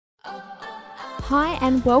Hi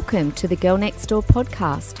and welcome to the Girl Next Door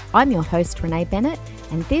podcast. I'm your host Renee Bennett,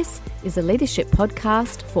 and this is a leadership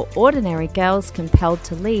podcast for ordinary girls compelled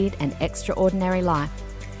to lead an extraordinary life.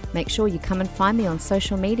 Make sure you come and find me on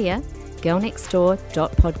social media,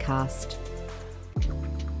 girlnextdoor.podcast.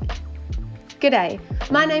 G'day,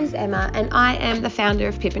 my name's Emma and I am the founder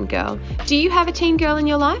of Pip and Girl. Do you have a teen girl in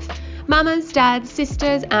your life? Mamas, dads,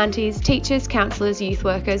 sisters, aunties, teachers, counsellors, youth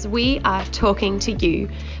workers, we are talking to you.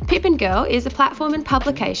 Pip and Girl is a platform and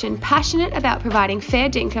publication passionate about providing fair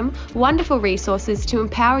dinkum, wonderful resources to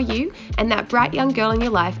empower you and that bright young girl in your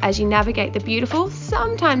life as you navigate the beautiful,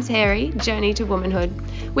 sometimes hairy, journey to womanhood.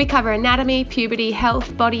 We cover anatomy, puberty,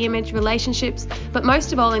 health, body image, relationships, but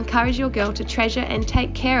most of all encourage your girl to treasure and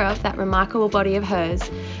take care of that remarkable body of hers.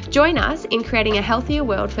 Join us in creating a healthier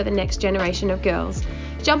world for the next generation of girls.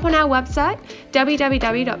 Jump on our website,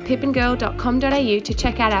 www.pipandgirl.com.au to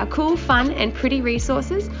check out our cool, fun and pretty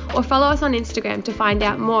resources, or follow us on Instagram to find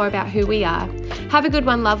out more about who we are. Have a good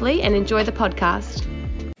one, lovely, and enjoy the podcast.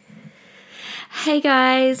 Hey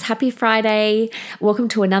guys, happy Friday. Welcome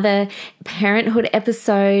to another Parenthood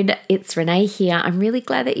episode. It's Renee here. I'm really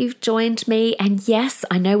glad that you've joined me. And yes,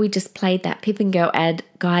 I know we just played that Pip and Girl ad.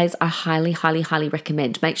 Guys, I highly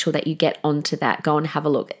recommend. Make sure that you get onto that. Go and have a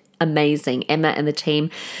look. Amazing. Emma and the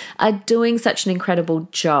team are doing such an incredible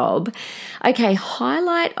job. Okay,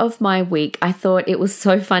 highlight of my week. I thought it was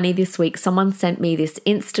so funny this week. Someone sent me this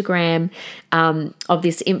Instagram of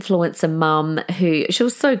this influencer mum who, she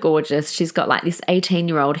was so gorgeous. She's got like this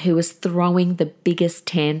 18-year-old who was throwing the biggest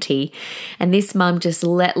tanty. And this mum just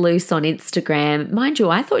let loose on Instagram. Mind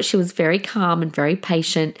you, I thought she was very calm and very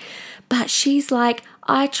patient, but she's like,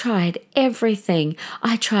 I tried everything.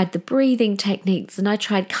 I tried the breathing techniques and I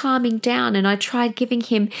tried calming down and I tried giving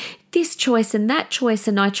him this choice and that choice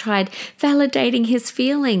and I tried validating his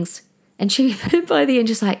feelings. And she, by the end,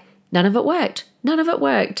 just like, none of it worked. None of it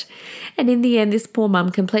worked. And in the end, this poor mum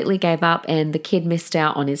completely gave up and the kid missed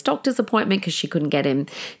out on his doctor's appointment because she couldn't get him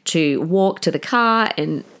to walk to the car.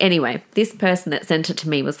 And anyway, this person that sent it to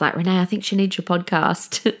me was like, Renee, I think she needs your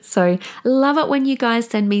podcast. So I love it when you guys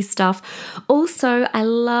send me stuff. Also, I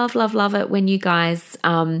love it when you guys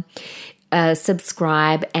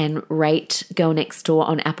subscribe and rate Girl Next Door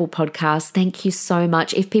on Apple Podcasts. Thank you so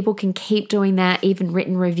much. If people can keep doing that, even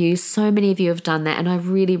written reviews, so many of you have done that and I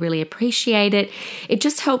really appreciate it. It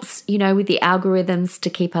just helps, with the algorithms to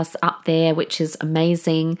keep us up there, which is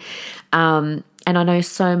amazing. And I know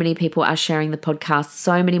so many people are sharing the podcast.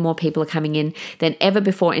 So many more people are coming in than ever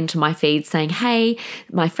before into my feed saying, hey,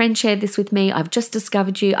 my friend shared this with me. I've just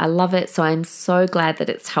discovered you. I love it. So I'm so glad that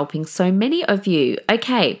it's helping so many of you.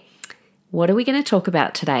 Okay. What are we going to talk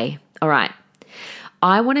about today? All right.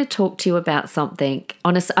 I want to talk to you about something.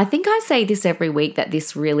 Honestly, I think I say this every week that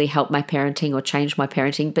this really helped my parenting or changed my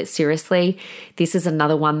parenting. But seriously, this is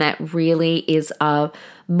another one that really is a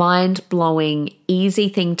mind-blowing, easy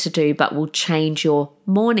thing to do, but will change your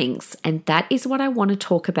mornings. And that is what I want to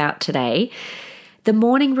talk about today. The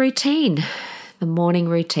morning routine. The morning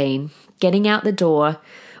routine. Getting out the door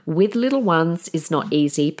with little ones is not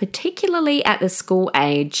easy, particularly at the school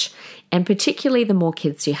age. And particularly the more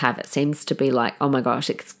kids you have, it seems to be like, oh my gosh,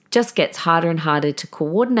 it just gets harder and harder to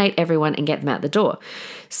coordinate everyone and get them out the door.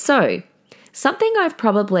 So something I've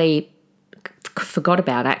probably forgot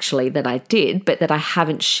about actually that I did, but that I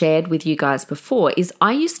haven't shared with you guys before is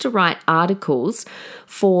I used to write articles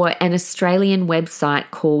for an Australian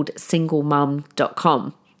website called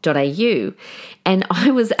singlemum.com.au. And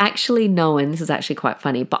I was actually known, this is actually quite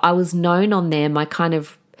funny, but I was known on there, my kind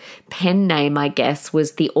of pen name, I guess,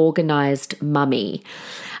 was the Organised Mummy.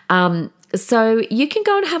 So you can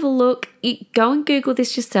go and have a look. Go and Google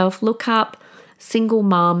this yourself. Look up Single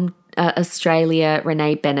Mum Australia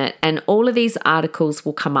Renee Bennett, and all of these articles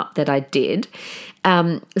will come up that I did.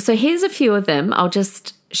 So here's a few of them. I'll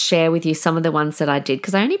just share with you some of the ones that I did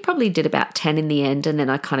because I only probably did about 10 in the end and then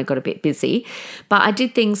I kind of got a bit busy. But I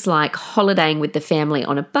did things like holidaying with the family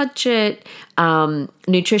on a budget,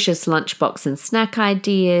 nutritious lunchbox and snack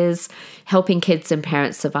ideas, helping kids and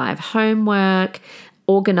parents survive homework,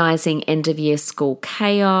 organising end-of-year school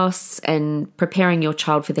chaos, and preparing your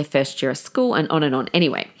child for their first year of school, and on and on.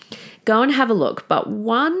 Anyway, go and have a look. But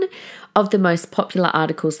one of the most popular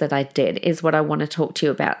articles that I did is what I want to talk to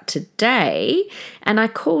you about today. And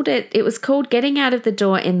it was called Getting Out of the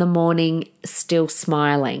Door in the Morning Still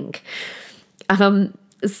Smiling.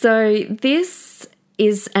 So this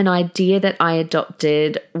is an idea that I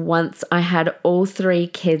adopted once I had all three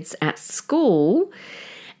kids at school,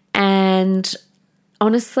 and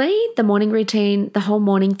honestly, the morning routine, the whole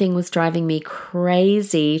morning thing was driving me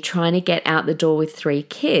crazy trying to get out the door with 3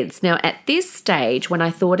 kids. Now, at this stage, when I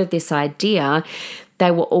thought of this idea, they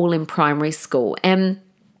were all in primary school. And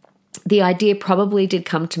the idea probably did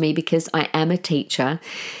come to me because I am a teacher.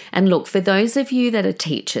 And look, for those of you that are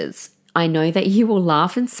teachers, I know that you will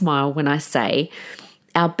laugh and smile when I say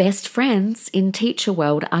our best friends in teacher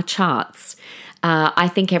world are charts. I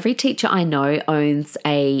think every teacher I know owns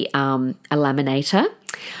a laminator.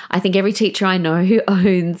 I think every teacher I know who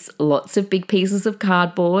owns lots of big pieces of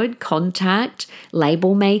cardboard, contact,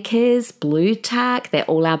 label makers, blue tack. They're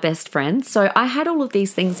all our best friends. So I had all of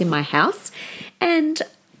these things in my house, and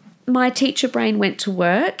my teacher brain went to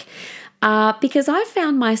work because I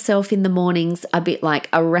found myself in the mornings a bit like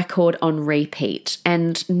a record on repeat.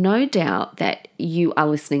 And no doubt that you are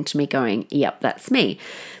listening to me going, yep, that's me.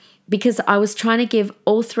 Because I was trying to give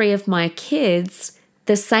all 3 of my kids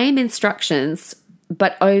the same instructions,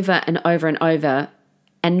 but over and over and over,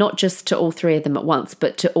 and not just to all 3 of them at once,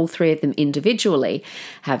 but to all 3 of them individually.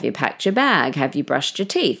 Have you packed your bag? Have you brushed your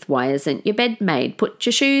teeth? Why isn't your bed made? Put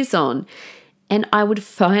your shoes on. And I would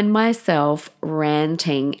find myself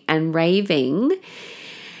ranting and raving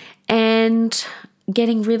and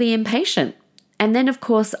getting really impatient. And then, of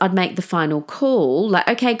course, I'd make the final call, like,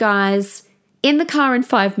 okay, guys, in the car in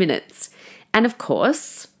 5 minutes. And of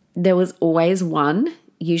course, there was always one,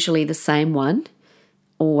 usually the same one,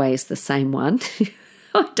 always the same one.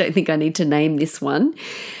 I don't think I need to name this one,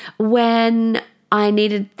 when I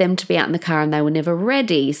needed them to be out in the car and they were never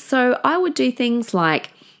ready. So I would do things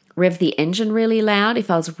like rev the engine really loud.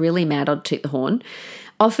 If I was really mad, I'd toot the horn.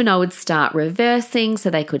 Often I would start reversing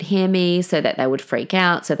so they could hear me, so that they would freak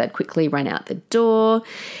out, so they'd quickly run out the door.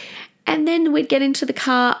 And then we'd get into the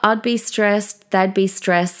car, I'd be stressed, they'd be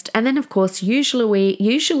stressed. And then, of course,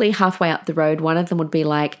 usually halfway up the road, one of them would be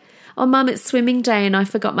like, oh, Mum, it's swimming day and I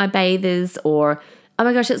forgot my bathers, or oh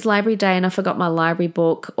my gosh, it's library day and I forgot my library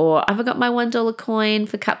book, or I forgot my $1 coin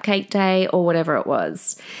for cupcake day, or whatever it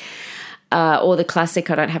was. Or the classic,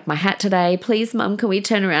 I don't have my hat today. Please, Mum, can we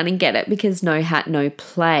turn around and get it? Because no hat, no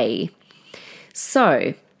play.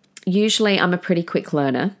 So usually I'm a pretty quick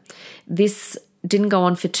learner. This didn't go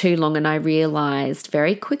on for too long, and I realized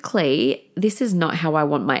very quickly this is not how I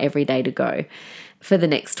want my everyday to go for the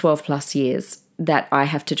next 12 plus years, that I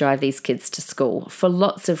have to drive these kids to school for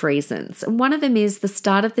lots of reasons. And one of them is the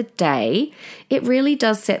start of the day. It really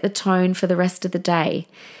does set the tone for the rest of the day.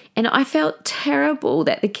 And I felt terrible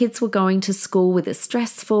that the kids were going to school with a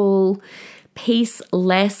stressful,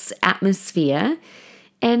 peaceless atmosphere.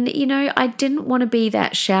 And, I didn't want to be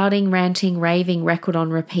that shouting, ranting, raving, record on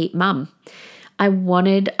repeat mum. I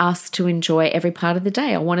wanted us to enjoy every part of the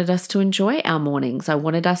day. I wanted us to enjoy our mornings. I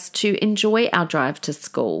wanted us to enjoy our drive to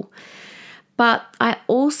school. But I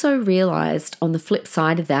also realized on the flip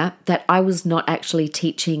side of that I was not actually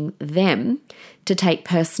teaching them to take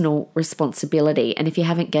personal responsibility. And if you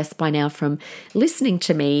haven't guessed by now from listening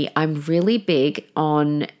to me, I'm really big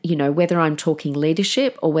on, whether I'm talking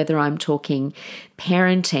leadership or whether I'm talking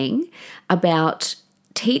parenting, about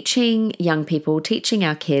teaching young people, teaching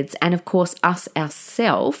our kids, and of course us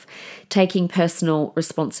ourselves, taking personal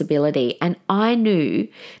responsibility. And I knew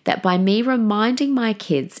that by me reminding my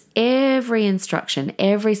kids every instruction,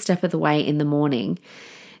 every step of the way in the morning,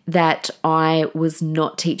 that I was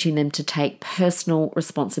not teaching them to take personal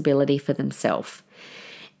responsibility for themselves.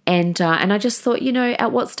 And I just thought,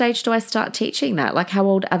 at what stage do I start teaching that? Like, how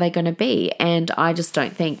old are they going to be? And I just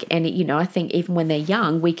don't think I think even when they're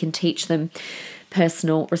young, we can teach them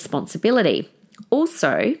personal responsibility.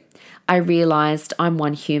 Also, I realized I'm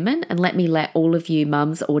one human, and let me let all of you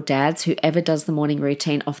mums or dads, whoever does the morning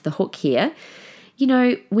routine, off the hook here.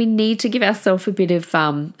 We need to give ourselves a bit of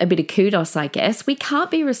kudos, I guess. We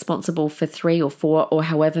can't be responsible for 3 or 4 or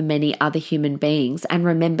however many other human beings and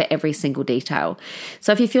remember every single detail.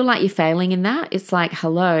 So if you feel like you're failing in that, it's like,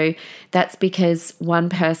 hello, that's because one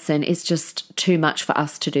person is just too much for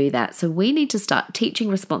us to do that. So we need to start teaching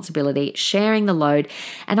responsibility, sharing the load.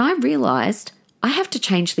 And I realized I have to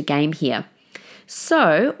change the game here.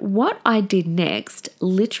 So what I did next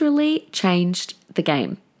literally changed the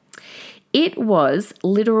game. It was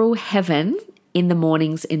literal heaven in the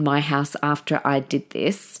mornings in my house after I did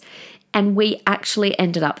this. And we actually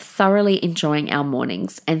ended up thoroughly enjoying our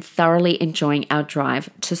mornings and thoroughly enjoying our drive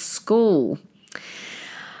to school.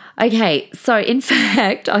 Okay, so in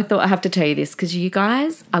fact, I thought I have to tell you this because you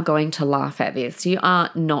guys are going to laugh at this. You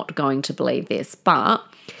are not going to believe this, but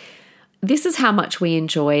this is how much we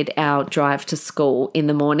enjoyed our drive to school in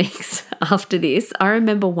the mornings after this. I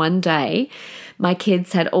remember one day my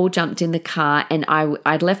kids had all jumped in the car and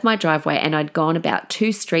I'd left my driveway and I'd gone about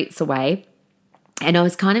 2 streets away And I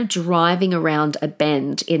was kind of driving around a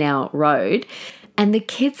bend in our road, and the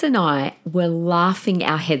kids and I were laughing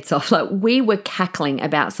our heads off. Like, we were cackling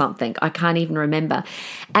about something. I can't even remember.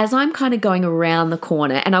 As I'm kind of going around the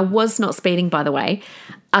corner, and I was not speeding, by the way,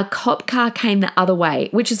 a cop car came the other way,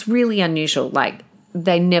 which is really unusual. Like,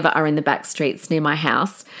 they never are in the back streets near my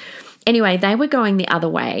house. Anyway, they were going the other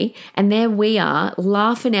way, and there we are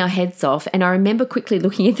laughing our heads off. And I remember quickly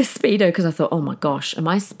looking at the speedo because I thought, oh my gosh, am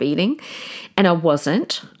I speeding? And I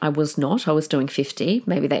wasn't. I was not. I was doing 50.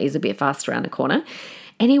 Maybe that is a bit fast around the corner.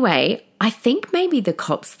 Anyway, I think maybe the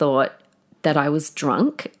cops thought that I was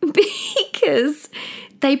drunk because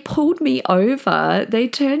they pulled me over. They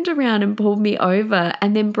turned around and pulled me over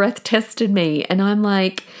and then breath tested me. And I'm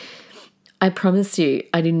like, I promise you,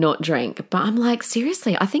 I did not drink. But I'm like,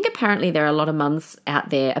 seriously, I think apparently there are a lot of mums out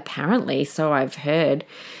there, apparently, so I've heard,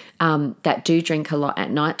 that do drink a lot at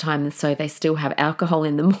nighttime, and so they still have alcohol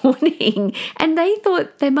in the morning. And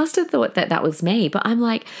they must have thought that that was me. But I'm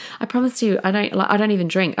like, I promise you, I don't even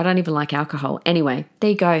drink. I don't even like alcohol. Anyway, there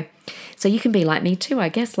you go. So you can be like me too, I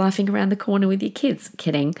guess, laughing around the corner with your kids.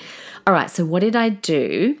 Kidding. All right, so what did I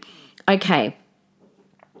do? Okay,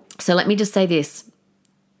 so let me just say this.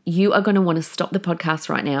 You are going to want to stop the podcast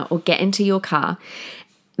right now or get into your car,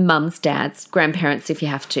 mums, dads, grandparents, if you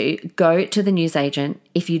have to, go to the newsagent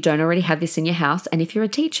if you don't already have this in your house. And if you're a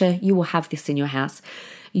teacher, you will have this in your house.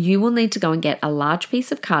 You will need to go and get a large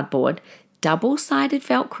piece of cardboard, double-sided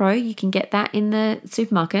Velcro. You can get that in the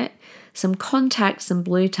supermarket. Some contacts, some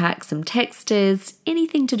blue tack, some textures,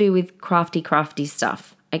 anything to do with crafty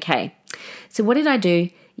stuff. Okay, so what did I do?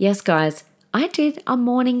 Yes, guys, I did a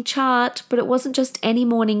morning chart, but it wasn't just any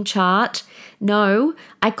morning chart. No,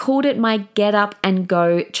 I called it my get up and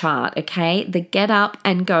go chart, okay? The get up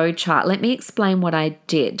and go chart. Let me explain what I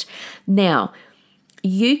did. Now,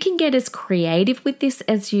 you can get as creative with this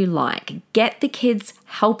as you like. Get the kids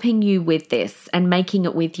helping you with this and making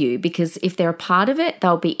it with you, because if they're a part of it,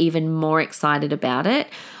 they'll be even more excited about it.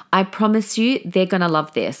 I promise you, they're going to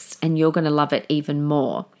love this and you're going to love it even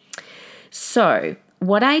more. So,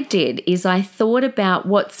 what I did is I thought about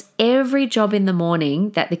what's every job in the morning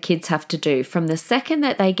that the kids have to do from the second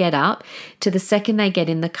that they get up to the second they get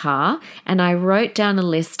in the car. And I wrote down a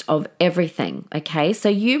list of everything. Okay, so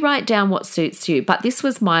you write down what suits you, but this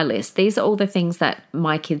was my list. These are all the things that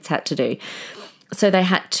my kids had to do. So they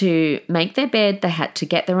had to make their bed, they had to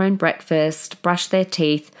get their own breakfast, brush their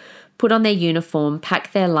teeth, put on their uniform,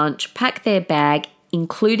 pack their lunch, pack their bag,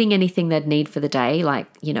 including anything they'd need for the day, like,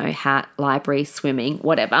 hat, library, swimming,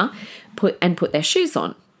 whatever, put their shoes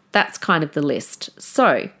on. That's kind of the list.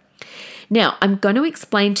 So now I'm going to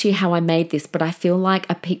explain to you how I made this, but I feel like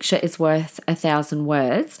a picture is worth 1,000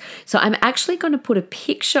 words. So I'm actually going to put a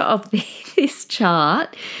picture of this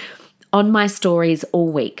chart on my stories all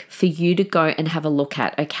week for you to go and have a look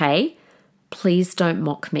at, okay? Please don't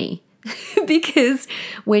mock me because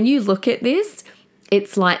when you look at this,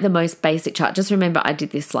 it's like the most basic chart. Just remember I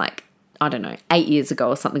did this 8 years ago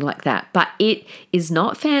or something like that. But it is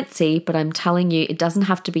not fancy, but I'm telling you, it doesn't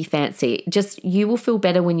have to be fancy. Just you will feel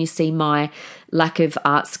better when you see my lack of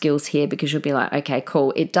art skills here, because you'll be like, okay,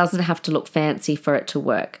 cool. It doesn't have to look fancy for it to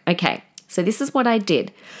work. Okay, so this is what I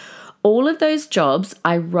did. All of those jobs,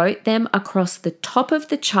 I wrote them across the top of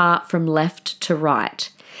the chart from left to right.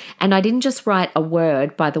 And I didn't just write a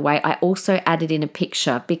word, by the way, I also added in a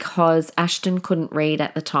picture because Ashton couldn't read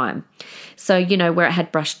at the time. So, where it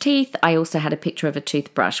had brushed teeth, I also had a picture of a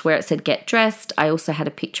toothbrush. Where it said get dressed, I also had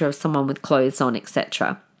a picture of someone with clothes on,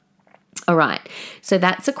 etc. All right, so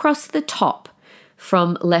that's across the top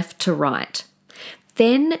from left to right.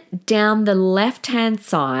 Then down the left-hand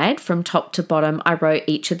side from top to bottom, I wrote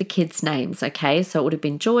each of the kids' names, okay? So it would have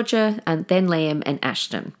been Georgia and then Liam and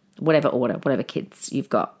Ashton. Whatever order, whatever kids you've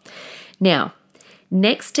got. Now,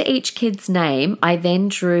 next to each kid's name, I then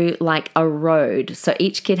drew like a road. So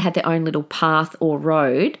each kid had their own little path or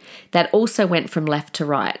road that also went from left to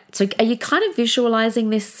right. So are you kind of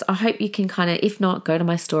visualizing this? I hope you can kind of, if not, go to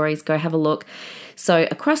my stories, go have a look. So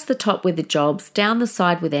across the top with the jobs, down the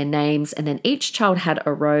side with their names, and then each child had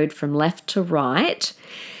a road from left to right.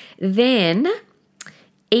 Then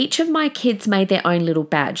each of my kids made their own little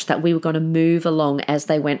badge that we were going to move along as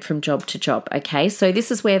they went from job to job, okay? So this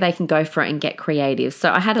is where they can go for it and get creative.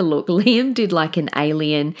 So I had a look. Liam did like an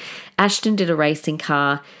alien. Ashton did a racing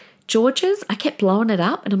car. George's, I kept blowing it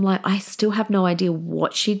up and I'm like, I still have no idea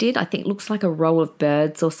what she did. I think it looks like a row of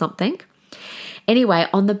birds or something. Anyway,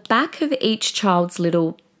 on the back of each child's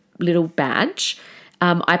little badge,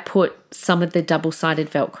 I put some of the double-sided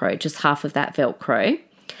Velcro, just half of that Velcro.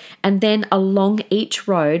 And then along each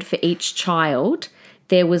road for each child,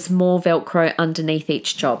 there was more Velcro underneath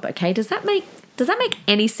each job. Okay, does that make Does that make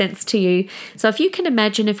any sense to you? So if you can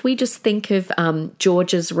imagine, if we just think of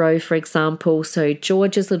George's row, for example, so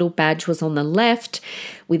George's little badge was on the left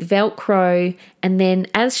with Velcro, and then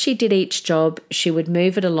as she did each job, she would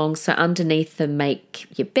move it along. So underneath the make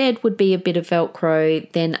your bed would be a bit of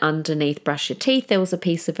Velcro, then underneath brush your teeth, there was a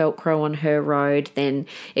piece of Velcro on her road, then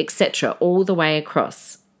etc., all the way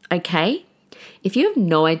across. Okay? If you have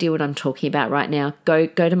no idea what I'm talking about right now, go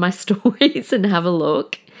to my stories and have a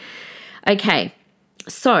look. Okay,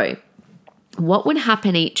 so what would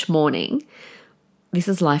happen each morning, this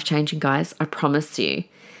is life-changing, guys, I promise you,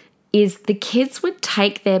 is the kids would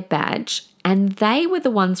take their badge and they were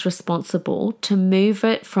the ones responsible to move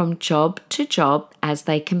it from job to job as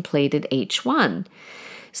they completed each one.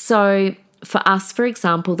 So for us, for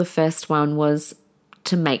example, the first one was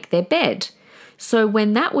to make their bed. So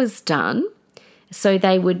when that was done, so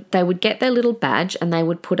they would get their little badge and they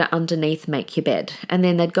would put it underneath make your bed, and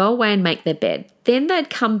then they'd go away and make their bed. Then they'd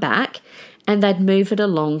come back and they'd move it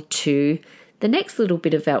along to the next little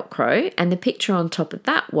bit of Velcro, and the picture on top of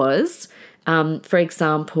that was, for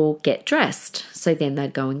example, get dressed. So then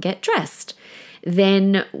they'd go and get dressed.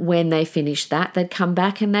 Then when they finished that, they'd come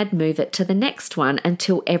back and they'd move it to the next one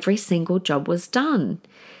until every single job was done.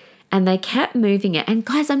 And they kept moving it. And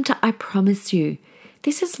guys, I promise you,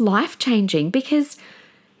 this is life-changing because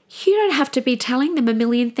you don't have to be telling them a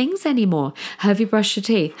million things anymore. Have you brushed your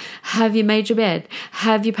teeth? Have you made your bed?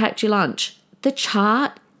 Have you packed your lunch? The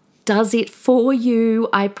chart does it for you.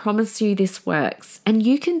 I promise you this works. And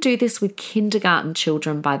you can do this with kindergarten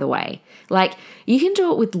children, by the way. Like, you can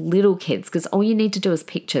do it with little kids because all you need to do is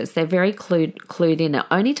pictures. They're very clued in. It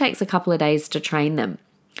only takes a couple of days to train them.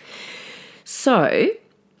 So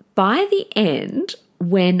by the end,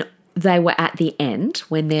 when they were at the end,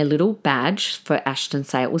 when their little badge, for Ashton,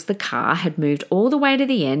 say it was the car, had moved all the way to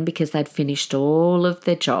the end because they'd finished all of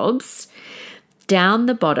their jobs, down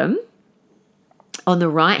the bottom, on the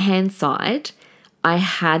right-hand side, I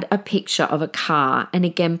had a picture of a car. And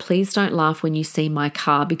again, please don't laugh when you see my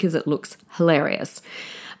car because it looks hilarious.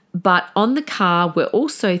 But on the car were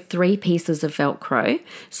also 3 pieces of Velcro.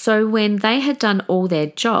 So when they had done all their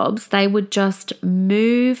jobs, they would just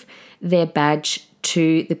move their badge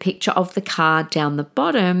to the picture of the car down the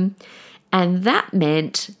bottom, and that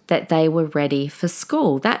meant that they were ready for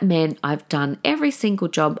school. That meant I've done every single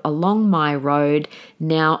job along my road.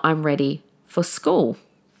 Now I'm ready for school.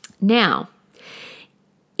 Now,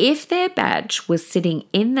 if their badge was sitting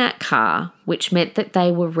in that car, which meant that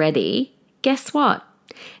they were ready, guess what?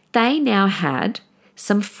 They now had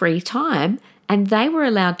some free time and they were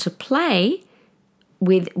allowed to play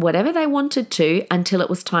with whatever they wanted to until it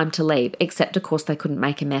was time to leave, except of course they couldn't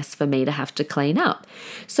make a mess for me to have to clean up.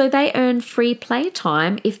 So they earned free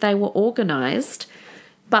playtime if they were organised,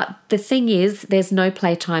 but the thing is there's no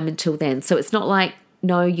playtime until then. So it's not like,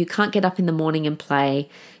 no, you can't get up in the morning and play.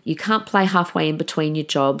 You can't play halfway in between your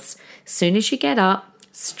jobs. As soon as you get up,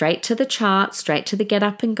 straight to the chart, straight to the get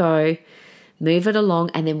up and go, move it along,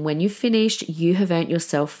 and then when you've finished, you have earned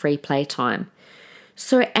yourself free playtime.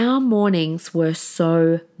 So our mornings were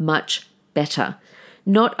so much better.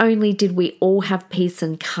 Not only did we all have peace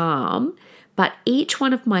and calm, but each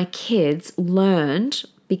one of my kids learned,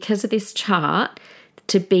 because of this chart,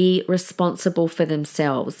 to be responsible for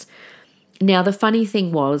themselves. Now, the funny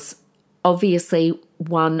thing was, obviously,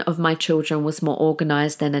 one of my children was more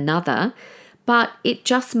organized than another, but it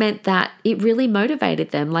just meant that it really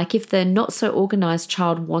motivated them. Like if the not so organized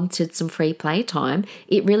child wanted some free playtime,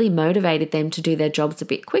 it really motivated them to do their jobs a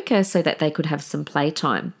bit quicker so that they could have some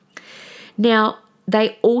playtime. Now,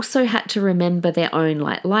 they also had to remember their own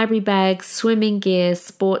like library bags, swimming gear,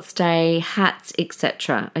 sports day, hats,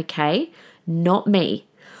 etc. Okay? Not me.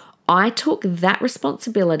 I took that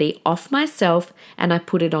responsibility off myself and I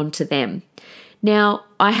put it onto them. Now,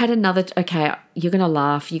 I had another, okay, you're going to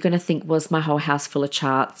laugh. You're going to think, was my whole house full of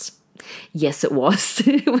charts? Yes, it was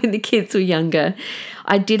when the kids were younger.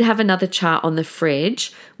 I did have another chart on the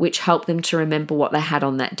fridge, which helped them to remember what they had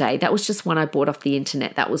on that day. That was just one I bought off the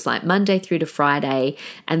internet. That was like Monday through to Friday,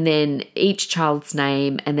 and then each child's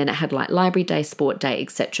name, and then it had like library day, sport day,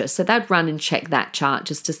 etc. So they'd run and check that chart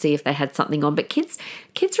just to see if they had something on. But kids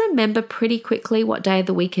remember pretty quickly what day of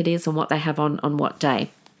the week it is and what they have on what day.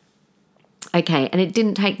 Okay, and it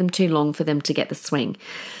didn't take them too long for them to get the swing.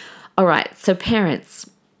 All right, so parents,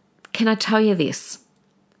 can I tell you this?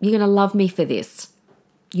 You're going to love me for this.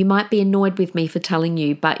 You might be annoyed with me for telling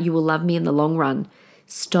you, but you will love me in the long run.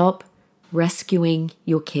 Stop rescuing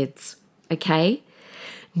your kids, okay?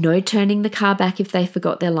 No turning the car back if they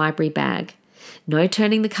forgot their library bag. No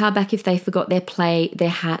turning the car back if they forgot their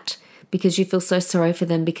hat, because you feel so sorry for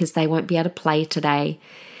them because they won't be able to play today.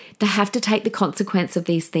 They have to take the consequence of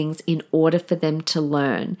these things in order for them to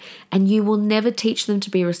learn. And you will never teach them to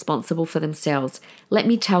be responsible for themselves. Let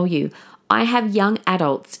me tell you, I have young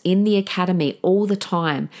adults in the academy all the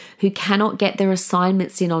time who cannot get their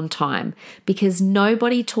assignments in on time because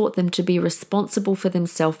nobody taught them to be responsible for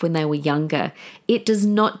themselves when they were younger. It does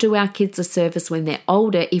not do our kids a service when they're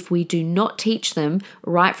older if we do not teach them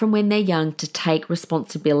right from when they're young to take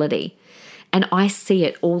responsibility. And I see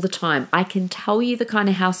it all the time. I can tell you the kind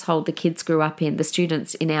of household the kids grew up in, the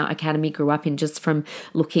students in our academy grew up in, just from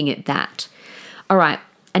looking at that. All right.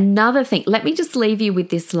 Another thing, let me just leave you with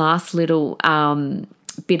this last little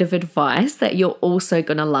bit of advice that you're also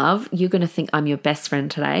going to love. You're going to think I'm your best friend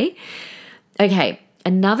today. Okay,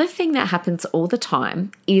 another thing that happens all the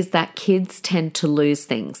time is that kids tend to lose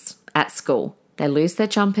things at school. They lose their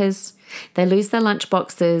jumpers, they lose their lunch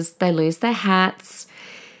boxes, they lose their hats.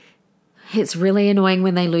 It's really annoying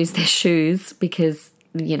when they lose their shoes because,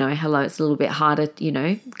 it's a little bit harder,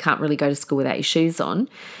 can't really go to school without your shoes on.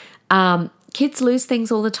 Kids lose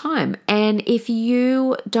things all the time. And if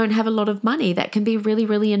you don't have a lot of money, that can be really,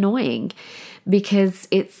 really annoying because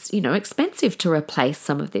it's, expensive to replace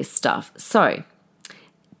some of this stuff. So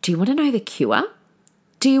do you want to know the cure?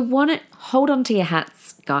 Do you want to hold on to your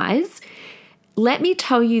hats, guys? Let me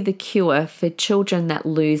tell you the cure for children that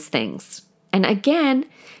lose things. And again,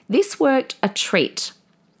 this worked a treat.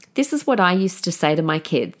 This is what I used to say to my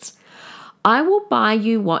kids. I will buy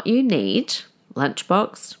you what you need,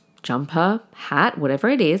 lunchbox, jumper, hat, whatever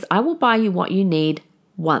it is. I will buy you what you need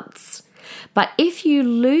once. But if you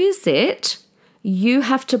lose it, you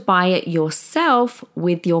have to buy it yourself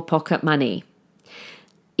with your pocket money.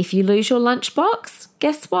 If you lose your lunchbox,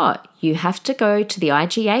 guess what? You have to go to the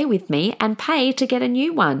IGA with me and pay to get a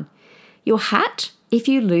new one. Your hat, if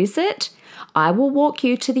you lose it, I will walk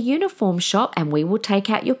you to the uniform shop and we will take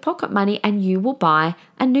out your pocket money and you will buy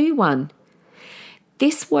a new one.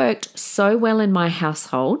 This worked so well in my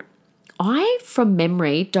household. I, from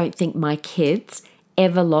memory, don't think my kids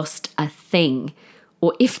ever lost a thing.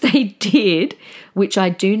 Or if they did, which I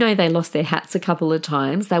do know they lost their hats a couple of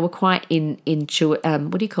times, they were quite ingenious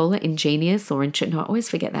or intuitive. I always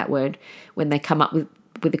forget that word when they come up with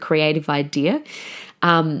a creative idea.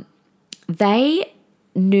 They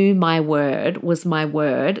knew my word was my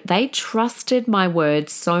word. They trusted my word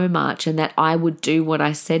so much and that I would do what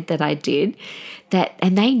I said that I did,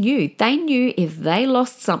 and they knew if they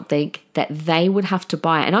lost something that they would have to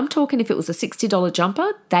buy it. And I'm talking if it was a $60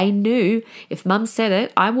 jumper, they knew if mum said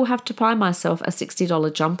it, I will have to buy myself a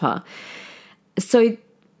 $60 jumper. So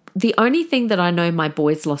the only thing that I know my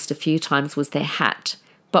boys lost a few times was their hat.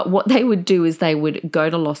 But what they would do is they would go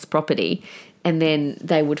to lost property and then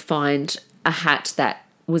they would find a hat that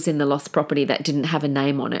was in the lost property that didn't have a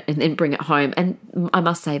name on it and then bring it home. And I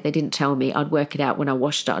must say, they didn't tell me. I'd work it out when I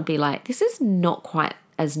washed it. I'd be like, this is not quite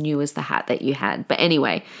as new as the hat that you had. But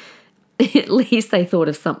anyway, at least they thought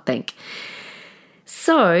of something.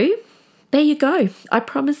 So there you go. I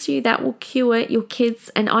promise you that will cure your kids.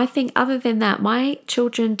 And I think other than that, my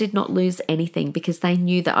children did not lose anything because they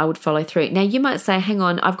knew that I would follow through. Now you might say, hang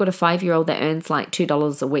on, I've got a 5-year-old that earns like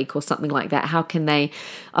 $2 a week or something like that. How can they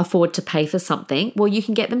afford to pay for something? Well, you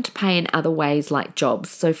can get them to pay in other ways like jobs.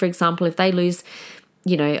 So for example, if they lose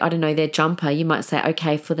their jumper, you might say,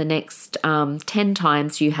 okay, for the next 10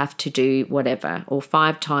 times you have to do whatever, or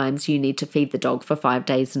 5 times you need to feed the dog for 5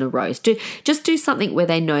 days in a row. Just do something where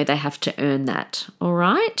they know they have to earn that, all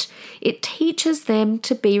right? It teaches them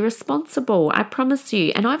to be responsible, I promise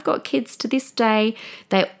you. And I've got kids to this day,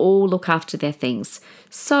 they all look after their things.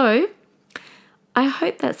 So I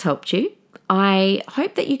hope that's helped you. I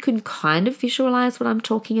hope that you can kind of visualize what I'm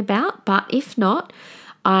talking about, but if not,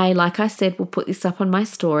 like I said, will put this up on my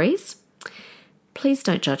stories. Please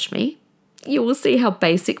don't judge me. You will see how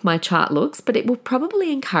basic my chart looks, but it will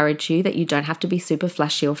probably encourage you that you don't have to be super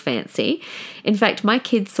flashy or fancy. In fact, my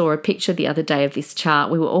kids saw a picture the other day of this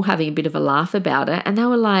chart. We were all having a bit of a laugh about it, and they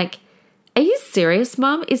were like, "Are you serious,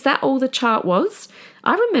 Mum? Is that all the chart was?"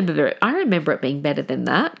 I remember it being better than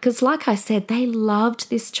that because, like I said, they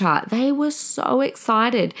loved this chart. They were so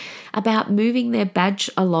excited about moving their badge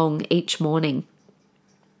along each morning.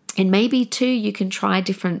 And maybe too, you can try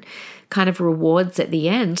different kind of rewards at the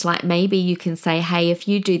end. Like maybe you can say, hey, if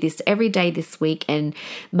you do this every day this week and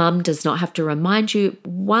mum does not have to remind you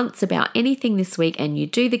once about anything this week and you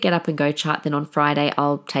do the get up and go chart, then on Friday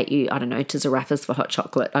I'll take you, to Zaraffa's for hot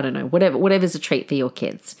chocolate. Whatever's a treat for your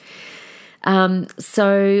kids.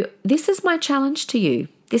 So this is my challenge to you.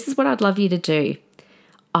 This is what I'd love you to do.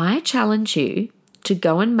 I challenge you to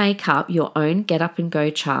go and make up your own get up and go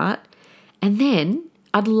chart, and then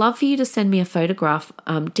I'd love for you to send me a photograph,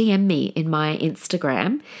 DM me in my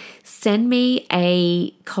Instagram, send me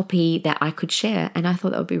a copy that I could share. And I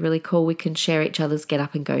thought that would be really cool. We can share each other's Get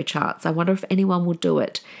Up and Go charts. I wonder if anyone will do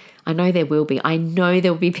it. I know there will be. I know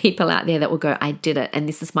there will be people out there that will go, I did it, and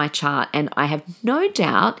this is my chart. And I have no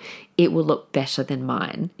doubt it will look better than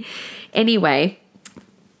mine. Anyway,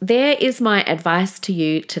 there is my advice to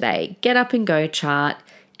you today. Get Up and Go chart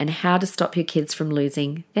and how to stop your kids from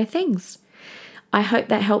losing their things. I hope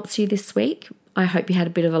that helps you this week. I hope you had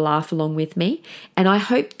a bit of a laugh along with me. And I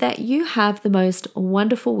hope that you have the most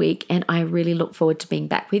wonderful week. And I really look forward to being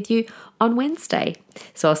back with you on Wednesday.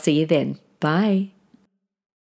 So I'll see you then. Bye.